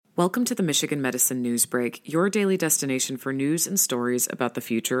Welcome to the Michigan Medicine News Break, your daily destination for news and stories about the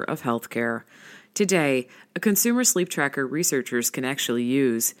future of healthcare. Today, a consumer sleep tracker researchers can actually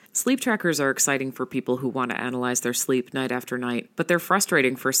use. Sleep trackers are exciting for people who want to analyze their sleep night after night, but they're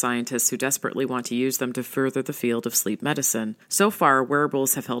frustrating for scientists who desperately want to use them to further the field of sleep medicine. So far,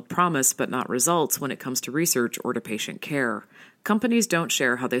 wearables have held promise but not results when it comes to research or to patient care. Companies don't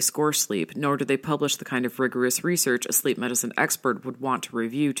share how they score sleep, nor do they publish the kind of rigorous research a sleep medicine expert would want to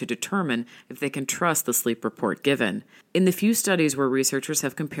review to determine if they can trust the sleep report given. In the few studies where researchers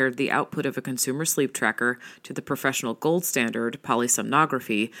have compared the output of a consumer sleep tracker to the professional gold standard,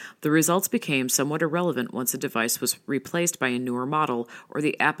 polysomnography, the results became somewhat irrelevant once a device was replaced by a newer model or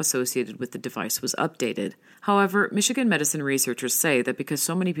the app associated with the device was updated. However, Michigan medicine researchers say that because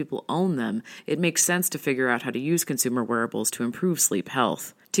so many people own them, it makes sense to figure out how to use consumer wearables to improve sleep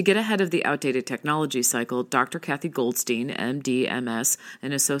health. To get ahead of the outdated technology cycle, Dr. Kathy Goldstein, MD, MS,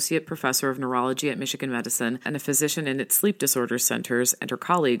 an associate professor of neurology at Michigan Medicine and a physician in its sleep disorders centers, and her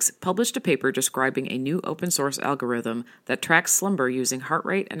colleagues published a paper describing a new open-source algorithm that tracks slumber using heart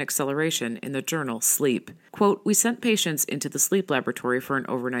rate and acceleration in the journal Sleep. Quote, "We sent patients into the sleep laboratory for an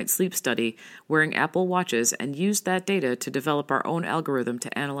overnight sleep study wearing Apple Watches and used that data to develop our own algorithm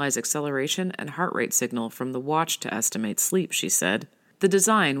to analyze acceleration and heart rate signal from the watch to estimate sleep," she said. The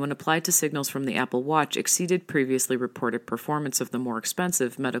design, when applied to signals from the Apple Watch, exceeded previously reported performance of the more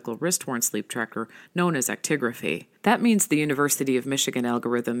expensive medical wrist-worn sleep tracker known as actigraphy. That means the University of Michigan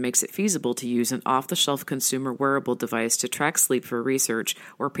algorithm makes it feasible to use an off-the-shelf consumer wearable device to track sleep for research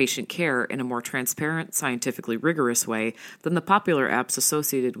or patient care in a more transparent, scientifically rigorous way than the popular apps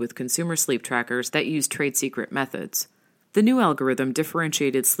associated with consumer sleep trackers that use trade secret methods. The new algorithm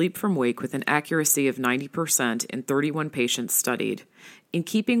differentiated sleep from wake with an accuracy of 90% in 31 patients studied. In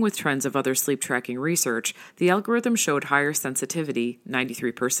keeping with trends of other sleep tracking research, the algorithm showed higher sensitivity,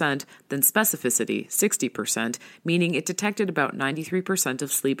 93%, than specificity, 60%, meaning it detected about 93%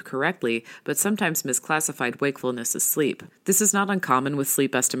 of sleep correctly, but sometimes misclassified wakefulness as sleep. This is not uncommon with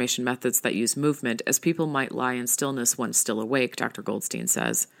sleep estimation methods that use movement, as people might lie in stillness once still awake, Dr. Goldstein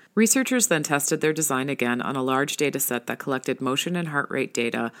says. Researchers then tested their design again on a large dataset that collected motion and heart rate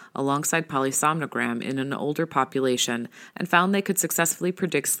data alongside polysomnogram in an older population and found they could successfully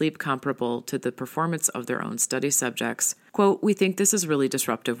predict sleep comparable to the performance of their own study subjects. Quote, "We think this is really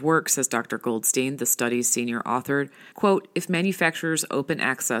disruptive work," says Dr. Goldstein, the study's senior author. Quote, "If manufacturers open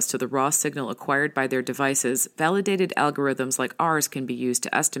access to the raw signal acquired by their devices, validated algorithms like ours can be used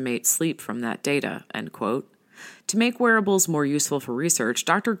to estimate sleep from that data," end quote. To make wearables more useful for research,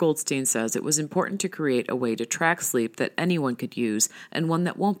 Dr. Goldstein says it was important to create a way to track sleep that anyone could use and one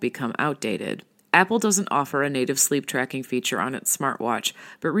that won't become outdated. Apple doesn't offer a native sleep tracking feature on its smartwatch,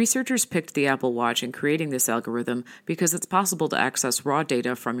 but researchers picked the Apple Watch in creating this algorithm because it's possible to access raw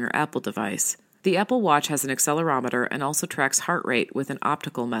data from your Apple device. The Apple Watch has an accelerometer and also tracks heart rate with an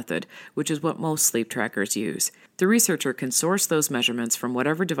optical method, which is what most sleep trackers use. The researcher can source those measurements from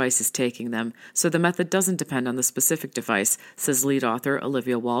whatever device is taking them, so the method doesn't depend on the specific device, says lead author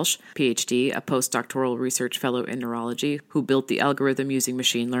Olivia Walsh, PhD, a postdoctoral research fellow in neurology, who built the algorithm using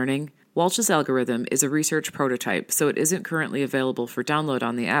machine learning. Walsh's algorithm is a research prototype, so it isn't currently available for download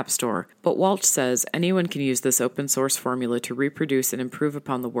on the App Store, but Walsh says anyone can use this open-source formula to reproduce and improve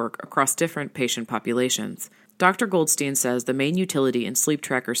upon the work across different patient populations. Dr. Goldstein says the main utility in sleep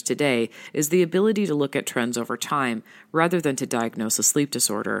trackers today is the ability to look at trends over time, rather than to diagnose a sleep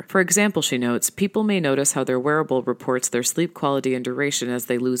disorder. For example, she notes, people may notice how their wearable reports their sleep quality and duration as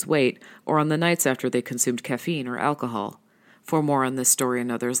they lose weight, or on the nights after they consumed caffeine or alcohol. For more on this story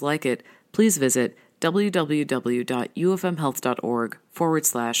and others like it, please visit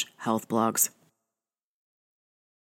www.ufmhealth.org/healthblogs.